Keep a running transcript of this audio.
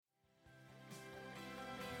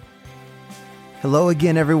Hello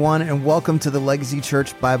again, everyone, and welcome to the Legacy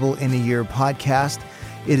Church Bible in a Year podcast.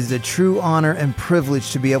 It is a true honor and privilege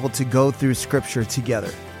to be able to go through Scripture together.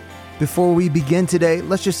 Before we begin today,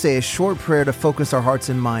 let's just say a short prayer to focus our hearts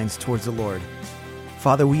and minds towards the Lord.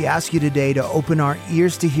 Father, we ask you today to open our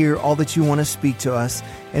ears to hear all that you want to speak to us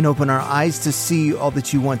and open our eyes to see all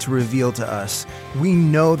that you want to reveal to us. We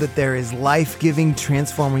know that there is life-giving,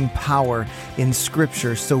 transforming power in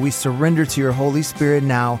Scripture, so we surrender to your Holy Spirit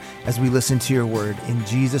now as we listen to your word. In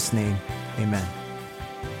Jesus' name, amen.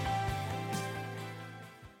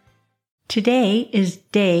 Today is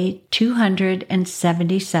day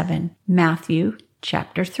 277, Matthew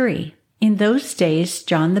chapter 3. In those days,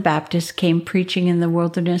 John the Baptist came preaching in the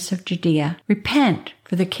wilderness of Judea, "Repent,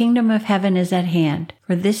 for the kingdom of heaven is at hand.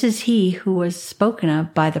 For this is he who was spoken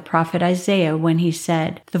of by the prophet Isaiah when he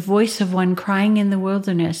said, The voice of one crying in the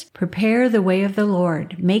wilderness, Prepare the way of the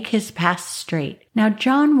Lord, make his paths straight." Now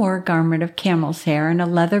John wore a garment of camel's hair and a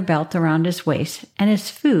leather belt around his waist, and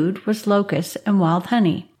his food was locusts and wild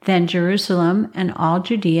honey. Then Jerusalem and all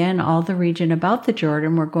Judea and all the region about the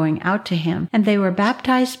Jordan were going out to him, and they were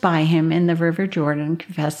baptized by him in the river Jordan,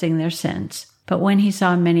 confessing their sins. But when he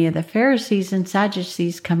saw many of the Pharisees and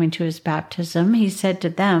Sadducees coming to his baptism, he said to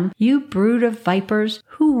them, "You brood of vipers,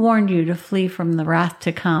 who warned you to flee from the wrath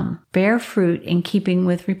to come? Bear fruit in keeping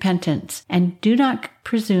with repentance, and do not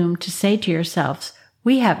presume to say to yourselves,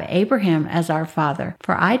 'We have Abraham as our father,'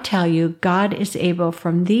 for I tell you, God is able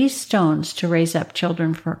from these stones to raise up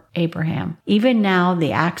children for Abraham. Even now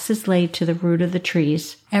the axe is laid to the root of the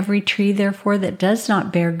trees. Every tree, therefore, that does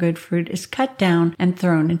not bear good fruit is cut down and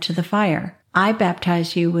thrown into the fire. I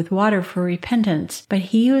baptize you with water for repentance, but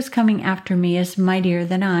he who is coming after me is mightier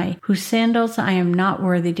than I, whose sandals I am not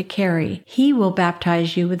worthy to carry. He will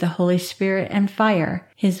baptize you with the Holy Spirit and fire.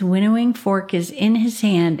 His winnowing fork is in his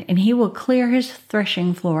hand, and he will clear his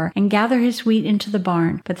threshing floor and gather his wheat into the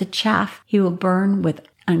barn, but the chaff he will burn with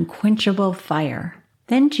unquenchable fire."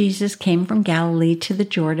 Then Jesus came from Galilee to the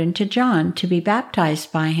Jordan to John to be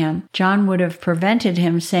baptized by him. John would have prevented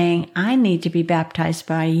him, saying, "I need to be baptized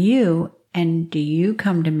by you, and do you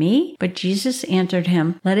come to me?" But Jesus answered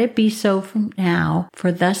him, "Let it be so from now, for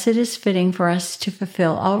thus it is fitting for us to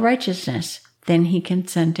fulfill all righteousness." Then he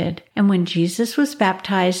consented. And when Jesus was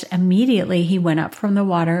baptized, immediately he went up from the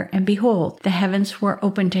water, and behold, the heavens were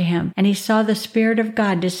opened to him, and he saw the Spirit of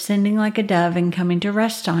God descending like a dove and coming to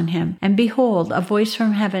rest on him. And behold, a voice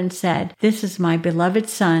from heaven said, "This is my beloved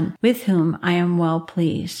Son, with whom I am well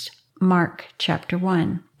pleased." Mark chapter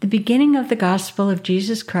 1. The beginning of the gospel of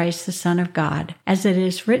Jesus Christ, the Son of God, as it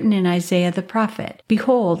is written in Isaiah the prophet,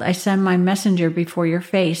 "Behold, I send my messenger before your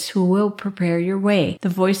face, who will prepare your way. The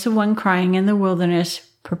voice of one crying in the wilderness,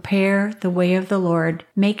 Prepare the way of the Lord,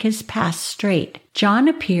 make his paths straight." John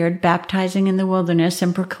appeared baptizing in the wilderness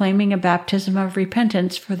and proclaiming a baptism of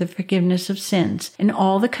repentance for the forgiveness of sins. And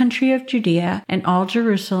all the country of Judea and all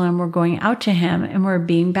Jerusalem were going out to him and were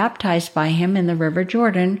being baptized by him in the river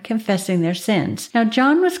Jordan, confessing their sins. Now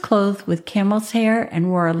John was clothed with camel's hair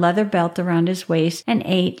and wore a leather belt around his waist and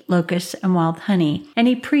ate locusts and wild honey. And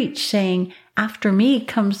he preached, saying, "After me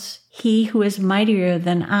comes he who is mightier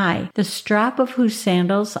than I, the strap of whose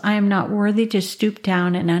sandals I am not worthy to stoop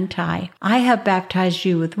down and untie. I have baptized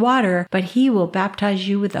you with water, but he will baptize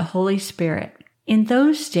you with the Holy Spirit." In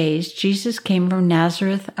those days, Jesus came from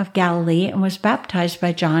Nazareth of Galilee and was baptized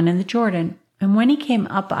by John in the Jordan. And when he came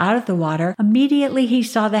up out of the water, immediately he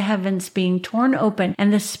saw the heavens being torn open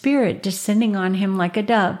and the Spirit descending on him like a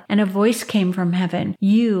dove. And a voice came from heaven,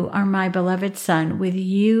 "You are my beloved Son, with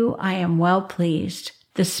you I am well pleased."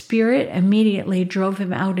 The Spirit immediately drove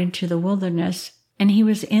him out into the wilderness, and he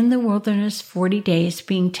was in the wilderness 40 days,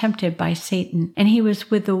 being tempted by Satan. And he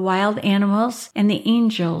was with the wild animals, and the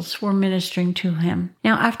angels were ministering to him.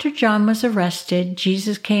 Now after John was arrested,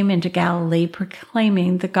 Jesus came into Galilee,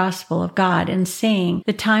 proclaiming the gospel of God, and saying,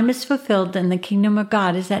 "The time is fulfilled, and the kingdom of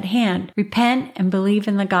God is at hand. Repent and believe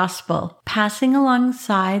in the gospel." Passing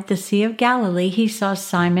alongside the Sea of Galilee, he saw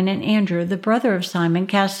Simon and Andrew, the brother of Simon,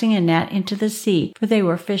 casting a net into the sea, for they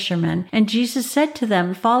were fishermen. And Jesus said to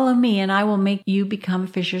them, "Follow me, and I will make you become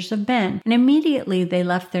fishers of men." And immediately they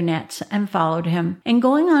left their nets and followed him. And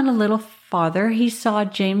going on a little farther, he saw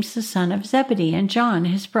James the son of Zebedee and John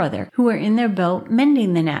his brother, who were in their boat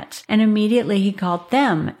mending the nets. And immediately he called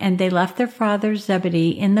them, and they left their father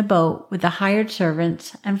Zebedee in the boat with the hired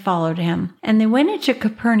servants and followed him. And they went into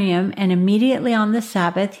Capernaum, and immediately on the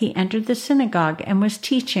Sabbath he entered the synagogue and was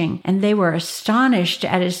teaching. And they were astonished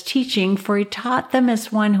at his teaching, for he taught them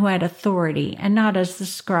as one who had authority, and not as the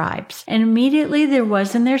scribes. And immediately there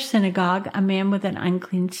was in their synagogue a man with an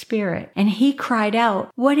unclean spirit. And he cried out,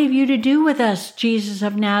 "What have you to do do with us, Jesus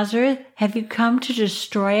of Nazareth? Have you come to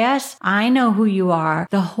destroy us? I know who you are,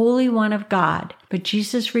 the Holy One of God." But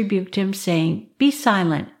Jesus rebuked him, saying, "Be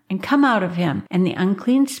silent, and come out of him." And the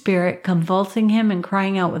unclean spirit, convulsing him and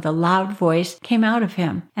crying out with a loud voice, came out of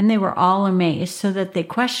him. And they were all amazed, so that they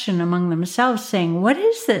questioned among themselves, saying, "What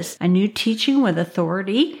is this? A new teaching with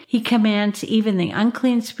authority? He commands even the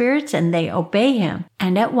unclean spirits, and they obey him."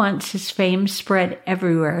 And at once his fame spread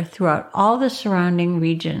everywhere throughout all the surrounding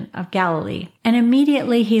region of Galilee. And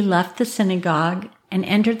immediately he left the synagogue and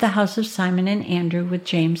entered the house of Simon and Andrew with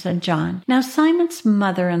James and John. Now Simon's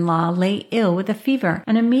mother-in-law lay ill with a fever,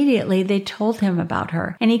 and immediately they told him about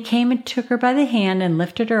her. And he came and took her by the hand and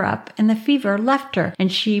lifted her up, and the fever left her, and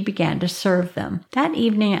she began to serve them. That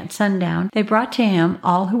evening at sundown they brought to him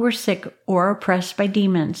all who were sick or oppressed by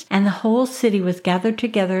demons, and the whole city was gathered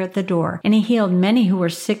together at the door. And he healed many who were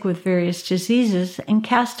sick with various diseases, and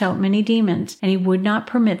cast out many demons. And he would not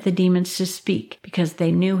permit the demons to speak, because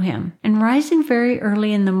they knew him. And rising very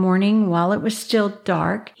early in the morning, while it was still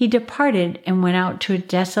dark, he departed and went out to a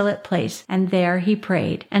desolate place, and there he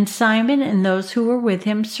prayed. And Simon and those who were with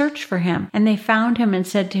him searched for him, and they found him and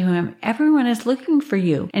said to him, "Everyone is looking for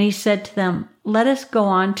you." And he said to them, "Let us go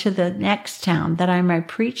on to the next town, that I may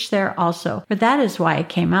preach there also, for that is why I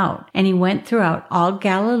came out." And he went throughout all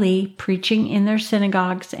Galilee, preaching in their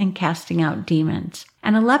synagogues and casting out demons.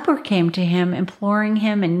 And a leper came to him, imploring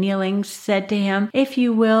him, and kneeling, said to him, "If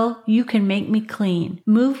you will, you can make me clean."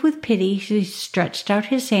 Moved with pity, he stretched out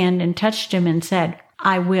his hand and touched him and said,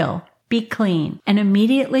 "I will. Be clean." And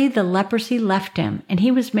immediately the leprosy left him, and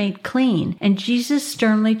he was made clean. And Jesus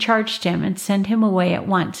sternly charged him and sent him away at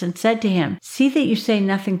once, and said to him, "See that you say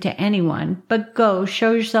nothing to anyone, but go,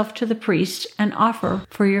 show yourself to the priest, and offer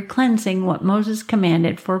for your cleansing what Moses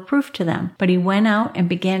commanded for a proof to them." But he went out and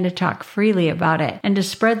began to talk freely about it, and to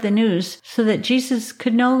spread the news, so that Jesus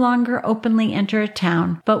could no longer openly enter a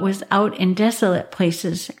town, but was out in desolate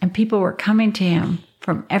places, and people were coming to him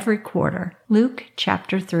from every quarter. Luke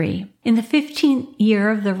chapter 3. In the 15th year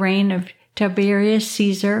of the reign of Tiberius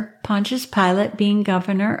Caesar, Pontius Pilate being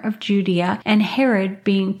governor of Judea, and Herod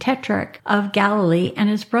being tetrarch of Galilee, and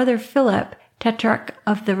his brother Philip, tetrarch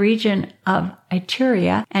of the region of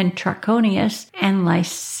Iturea and Trachonius, and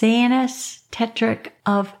Lysanias, tetrarch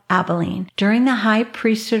of Abilene. During the high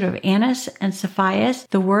priesthood of Annas and Sapphira,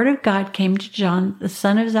 the word of God came to John, the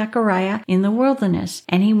son of Zechariah, in the wilderness,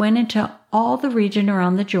 and he went into all the region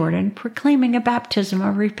around the Jordan, proclaiming a baptism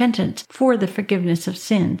of repentance for the forgiveness of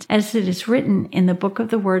sins, as it is written in the book of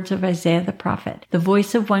the words of Isaiah the prophet, "The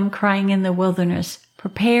voice of one crying in the wilderness,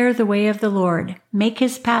 prepare the way of the Lord, make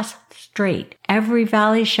his path straight. Every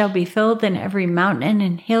valley shall be filled, and every mountain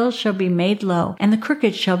and hill shall be made low, and the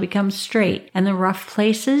crooked shall become straight, and the rough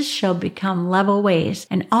places shall become level ways,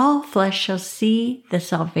 and all flesh shall see the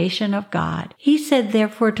salvation of God." He said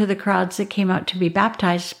therefore to the crowds that came out to be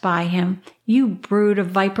baptized by him, "You brood of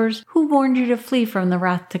vipers, who warned you to flee from the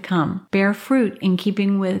wrath to come? Bear fruit in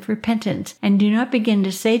keeping with repentance, and do not begin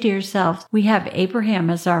to say to yourselves, 'We have Abraham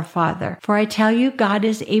as our father.' For I tell you, God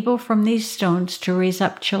is able from these stones to raise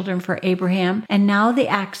up children for Abraham. And now the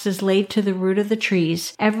axe is laid to the root of the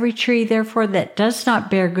trees. Every tree, therefore, that does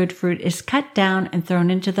not bear good fruit is cut down and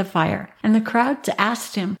thrown into the fire." And the crowds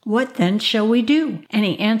asked him, "What then shall we do?" And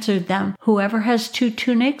he answered them, "Whoever has 2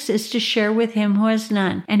 tunics is to share with him who has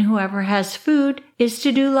none, and whoever has food is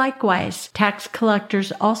to do likewise." Tax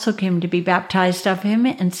collectors also came to be baptized of him,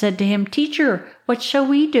 and said to him, "Teacher, what shall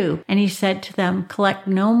we do?" And he said to them, "Collect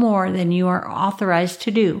no more than you are authorized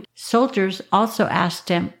to do." Soldiers also asked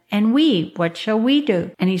him, "And we, what shall we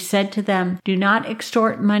do?" And he said to them, "Do not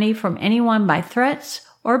extort money from anyone by threats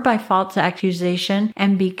or by false accusation,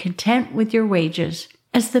 and be content with your wages."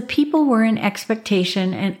 As the people were in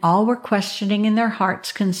expectation, and all were questioning in their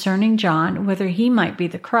hearts concerning John, whether he might be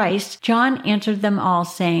the Christ, John answered them all,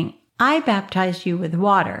 saying, "I baptize you with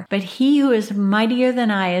water, but he who is mightier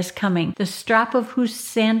than I is coming, the strap of whose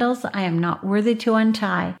sandals I am not worthy to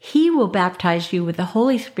untie. He will baptize you with the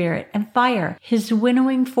Holy Spirit and fire. His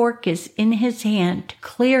winnowing fork is in his hand to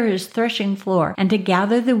clear his threshing floor, and to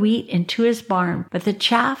gather the wheat into his barn, but the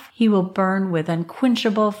chaff he will burn with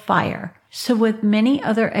unquenchable fire." So with many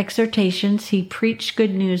other exhortations he preached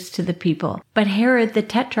good news to the people. But Herod the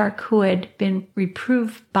tetrarch, who had been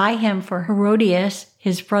reproved by him for Herodias,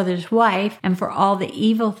 his brother's wife, and for all the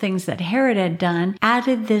evil things that Herod had done,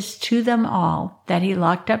 added this to them all, that he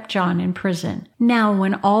locked up John in prison. Now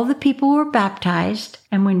when all the people were baptized,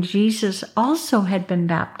 and when Jesus also had been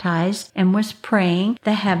baptized and was praying,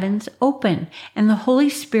 the heavens opened, and the Holy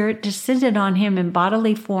Spirit descended on him in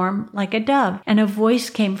bodily form like a dove, and a voice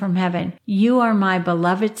came from heaven, "You are my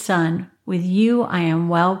beloved Son, With you I am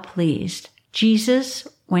well pleased. Jesus,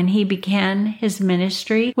 when he began his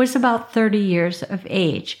ministry, was about 30 years of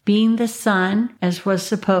age, being the son, as was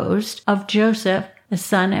supposed, of Joseph, the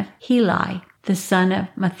son of Heli, the son of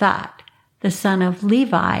Mathat, the son of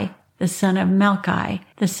Levi, the son of Melchi,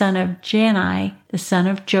 the son of Jani, the son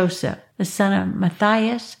of Joseph, the son of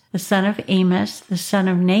Matthias, the son of Amos, the son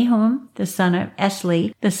of Nahum, the son of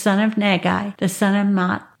Esli, the son of Nagai, the son of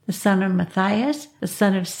Mat, the son of Matthias, the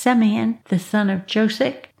son of Simeon, the son of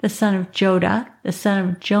Joseph, the son of Joda, the son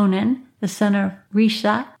of Jonan, the son of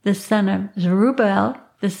Risa, the son of Zerubbabel,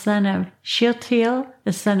 the son of Shealtiel,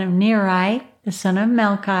 the son of Neri, the son of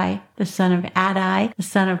Melchi, the son of Adai, the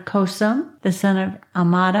son of Kosam, the son of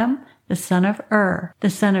Amadam, the son of the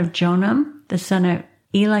son of Jonam, the son of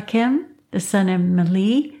Eliakim, the son of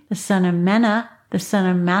Meli, the son of Menah, the son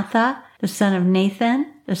of Matha, the son of Nathan,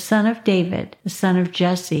 the son of David, the son of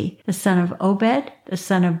Jesse, the son of Obed, the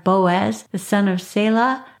son of Boaz, the son of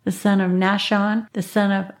Selah, the son of Nashon, the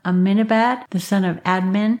son of Aminabad, the son of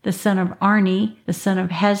Admin, the son of Arni, the son of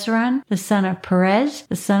Hezron, the son of Perez,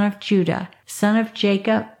 the son of Judah, son of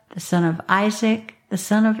Jacob, the son of Isaac, the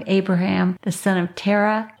son of Abraham, the son of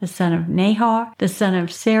Terah, the son of Nahor, the son of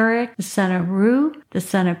Serach, the son of Ru, the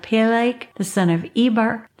son of Peleg, the son of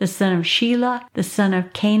Eber, the son of Shelah, the son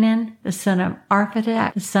of Canaan, the son of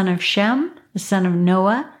Arphaxad, the son of Shem, the son of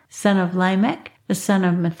Noah, son of Lamech, the son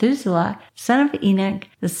of Methuselah, son of Enoch,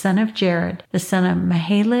 the son of Jared, the son of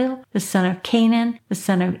Mahalalel, the son of Canaan, the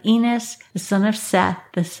son of Enos, the son of Seth,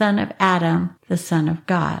 the son of Adam, the son of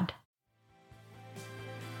God.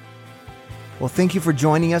 Well, thank you for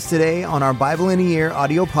joining us today on our Bible in a Year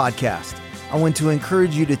audio podcast. I want to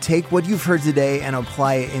encourage you to take what you've heard today and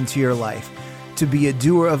apply it into your life, to be a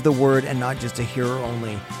doer of the word and not just a hearer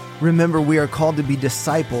only. Remember, we are called to be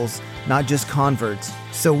disciples, not just converts.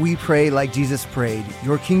 So we pray like Jesus prayed,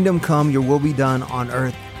 your kingdom come, your will be done on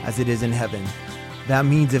earth as it is in heaven. That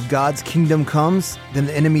means if God's kingdom comes, then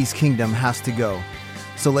the enemy's kingdom has to go.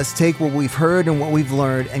 So let's take what we've heard and what we've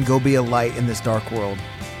learned and go be a light in this dark world.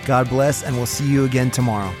 God bless, and we'll see you again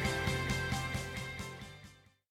tomorrow.